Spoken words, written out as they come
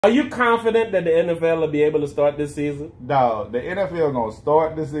Are you confident that the NFL will be able to start this season? No, the NFL gonna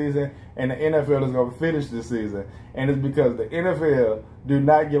start the season, and the NFL is gonna finish the season, and it's because the NFL do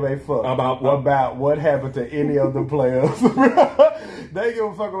not give a fuck about what happened to any of the players. They give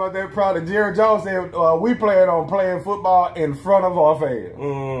a fuck about that product. Jerry Jones said, "We plan on playing football in front of our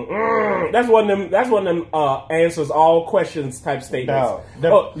fans." That's one of them answers all questions type statements.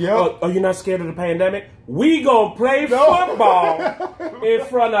 No. Are you not scared of the pandemic? We gonna play football in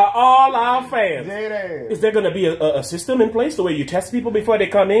front of all our fans. Is there gonna be a system in place the way you test people before they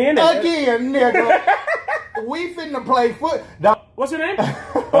come in? Again, nigga. We finna play foot. What's your name?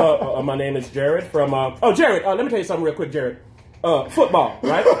 My name is Jared from. Jared. Let me tell you something real quick, Jared. Football,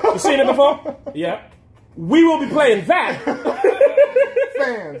 right? You seen it before? Yeah. We will be playing that.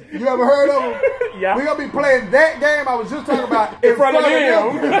 Fans, you ever heard of them? Yeah. We gonna be playing that game I was just talking about in front of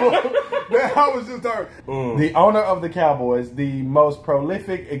them. I was just talking. The owner of the Cowboys, the most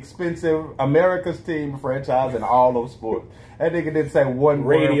prolific, expensive America's team franchise in all of sports. That nigga didn't say one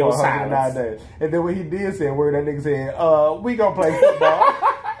radio word for 109 days. And then when he did say a word, that nigga said, we gonna play football.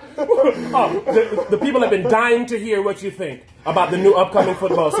 The people have been dying to hear what you think about the new upcoming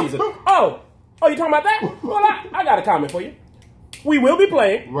football season. Oh, you talking about that? Well, I got a comment for you. We will be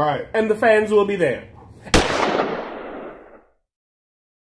playing. Right. And the fans will be there.